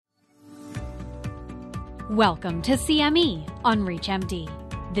Welcome to CME on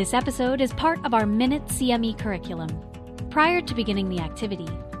ReachMD. This episode is part of our Minute CME curriculum. Prior to beginning the activity,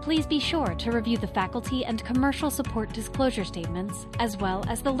 please be sure to review the faculty and commercial support disclosure statements as well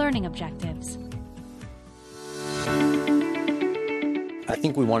as the learning objectives. I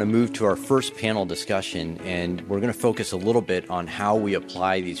think we want to move to our first panel discussion, and we're going to focus a little bit on how we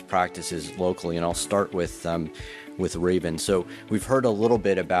apply these practices locally, and I'll start with Raven. So we've heard a little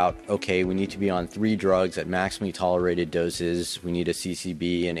bit about, okay, we need to be on 3 drugs at maximally tolerated doses. We need a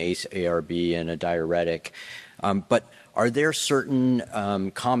CCB, an ACE ARB, and a diuretic. But are there certain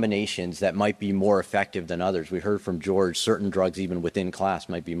combinations that might be more effective than others? We heard from George, certain drugs even within class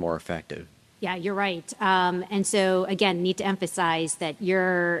might be more effective. Yeah, you're right. And so, again, need to emphasize that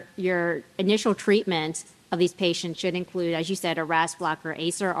your initial treatment of these patients should include, as you said, a RAS blocker,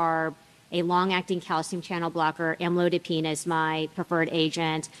 ACE or ARB, a long-acting calcium channel blocker, amlodipine is my preferred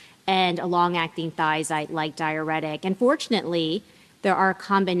agent, and a long-acting thiazide like diuretic. And fortunately, there are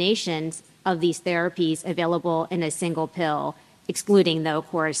combinations of these therapies available in a single pill, excluding, though, of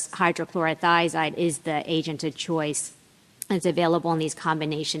course, hydrochlorothiazide is the agent of choice. It's available in these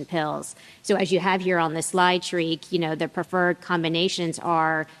combination pills. So as you have here on the slide, Shriek, the preferred combinations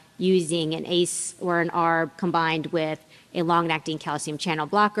are using an ACE or an ARB combined with a long-acting calcium channel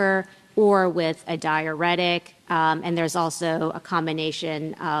blocker or with a diuretic. And there's also a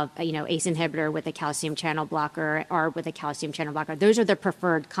combination of, ACE inhibitor with a calcium channel blocker or with a calcium channel blocker. Those are the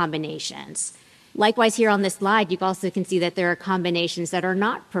preferred combinations. Likewise, here on this slide, you also can see that there are combinations that are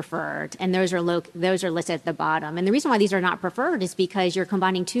not preferred, and those are listed at the bottom. And the reason why these are not preferred is because you're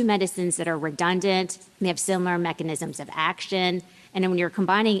combining 2 medicines that are redundant, they have similar mechanisms of action, and when you're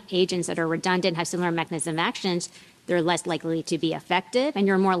combining agents that are redundant, have similar mechanism of actions, they're less likely to be effective, and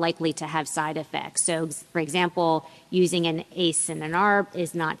you're more likely to have side effects. So, for example, using an ACE and an ARB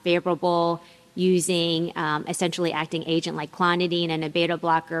is not favorable. Using essentially acting agent like clonidine and a beta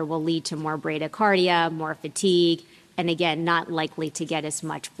blocker will lead to more bradycardia, more fatigue, and again, not likely to get as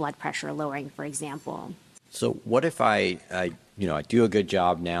much blood pressure lowering, for example. So what if I do a good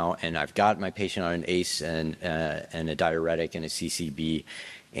job now, and I've got my patient on an ACE and a diuretic and a CCB,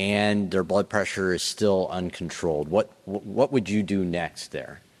 and their blood pressure is still uncontrolled? What would you do next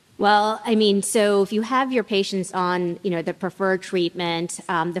there? Well, so if you have your patients on, the preferred treatment,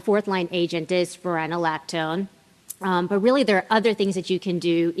 the 4th-line agent is spironolactone. But really, there are other things that you can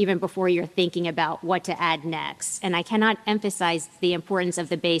do even before you're thinking about what to add next. And I cannot emphasize the importance of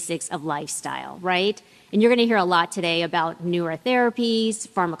the basics of lifestyle, right? And you're going to hear a lot today about newer therapies,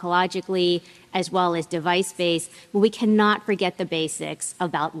 pharmacologically, as well as device-based. But we cannot forget the basics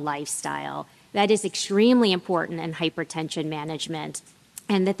about lifestyle. That is extremely important in hypertension management.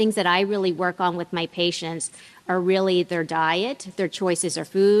 And the things that I really work on with my patients are really their diet, their choices of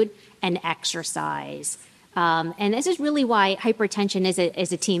food, and exercise. And this is really why hypertension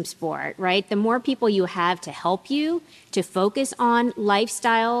is a team sport, right? The more people you have to help you to focus on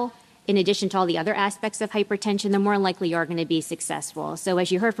lifestyle, in addition to all the other aspects of hypertension, the more likely you're going to be successful. So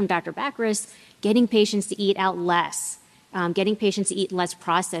as you heard from Dr. Bakris, getting patients to eat out less, getting patients to eat less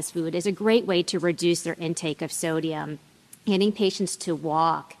processed food is a great way to reduce their intake of sodium. Getting patients to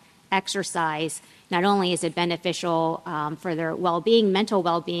walk, exercise, not only is it beneficial for their well-being, mental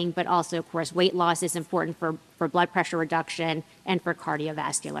well-being, but also, of course, weight loss is important for blood pressure reduction and for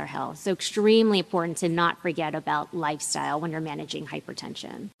cardiovascular health. So extremely important to not forget about lifestyle when you're managing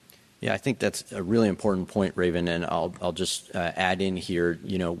hypertension. Yeah, I think that's a really important point, Raven, and I'll just add in here,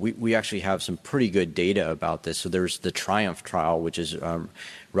 we actually have some pretty good data about this. So there's the TRIUMPH trial, which is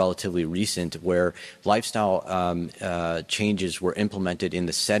relatively recent, where lifestyle changes were implemented in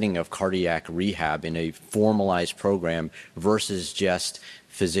the setting of cardiac rehab in a formalized program versus just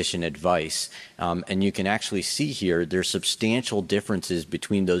physician advice. And you can actually see here there's substantial differences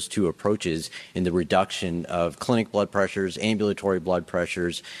between those 2 approaches in the reduction of clinic blood pressures, ambulatory blood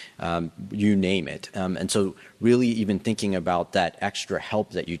pressures, you name it. And so really even thinking about that extra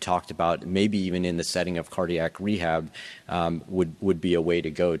help that you talked about, maybe even in the setting of cardiac rehab, would be a way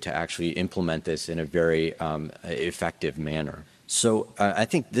to go to actually implement this in a very effective manner. So I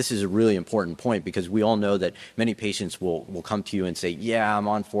think this is a really important point because we all know that many patients will come to you and say, yeah, I'm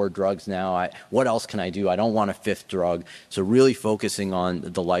on 4 drugs now. What else can I do? I don't want a 5th drug. So really focusing on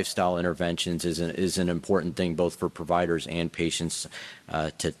the lifestyle interventions is an important thing both for providers and patients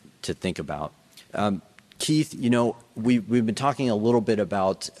to think about. Keith, we've been talking a little bit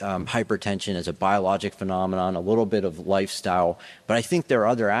about hypertension as a biologic phenomenon, a little bit of lifestyle, but I think there are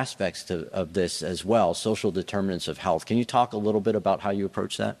other aspects of this as well, social determinants of health. Can you talk a little bit about how you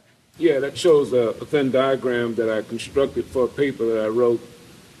approach that? Yeah, that shows a Venn diagram that I constructed for a paper that I wrote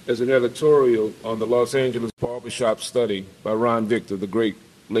as an editorial on the Los Angeles barbershop study by Ron Victor, the great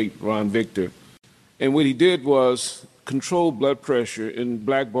late Ron Victor. And what he did was control blood pressure in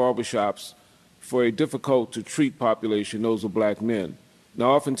black barbershops for a difficult-to-treat population, those are black men.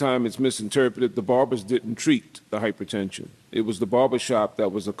 Now, oftentimes it's misinterpreted. The barbers didn't treat the hypertension. It was the barbershop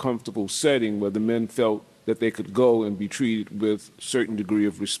that was a comfortable setting where the men felt that they could go and be treated with a certain degree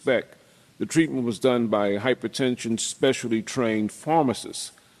of respect. The treatment was done by a hypertension specialty trained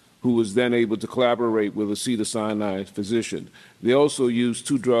pharmacist who was then able to collaborate with a acetocyanide physician. They also used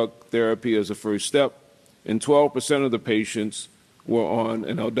two-drug therapy as a first step, and 12% of the patients were on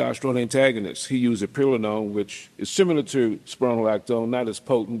an aldosterone antagonist. He used eplerenone, which is similar to spironolactone, not as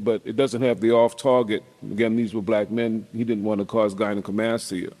potent, but it doesn't have the off-target. Again, these were black men. He didn't want to cause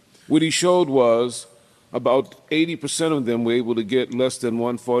gynecomastia. What he showed was about 80% of them were able to get less than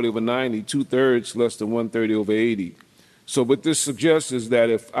 140 over 90, two-thirds less than 130 over 80. So what this suggests is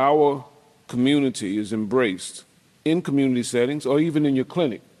that if our community is embraced in community settings or even in your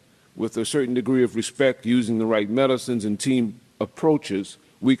clinic with a certain degree of respect, using the right medicines and team approaches,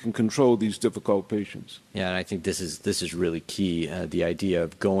 we can control these difficult patients. Yeah, and I think this is really key, the idea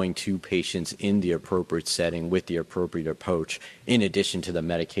of going to patients in the appropriate setting with the appropriate approach, in addition to the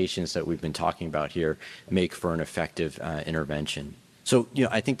medications that we've been talking about here, make for an effective intervention. So,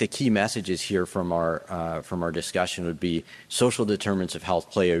 I think the key messages here from our discussion would be social determinants of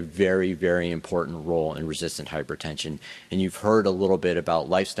health play a very, very important role in resistant hypertension. And you've heard a little bit about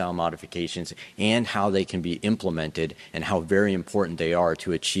lifestyle modifications and how they can be implemented and how very important they are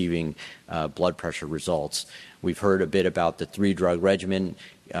to achieving blood pressure results. We've heard a bit about the 3-drug regimen,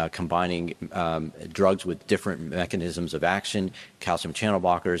 combining drugs with different mechanisms of action, calcium channel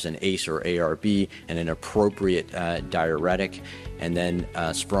blockers, an ACE or ARB, and an appropriate diuretic. And then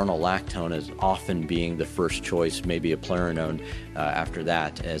spironolactone is often being the first choice, maybe eplerenone after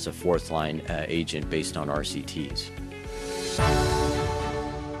that as a fourth-line agent based on RCTs.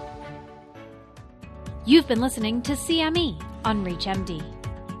 You've been listening to CME on ReachMD.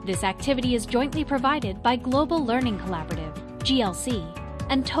 This activity is jointly provided by Global Learning Collaborative, GLC,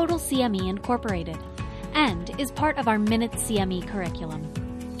 and Total CME Incorporated, and is part of our Minute CME curriculum.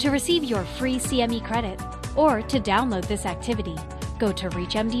 To receive your free CME credit or to download this activity, go to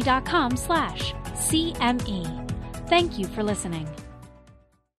reachmd.com/CME. Thank you for listening.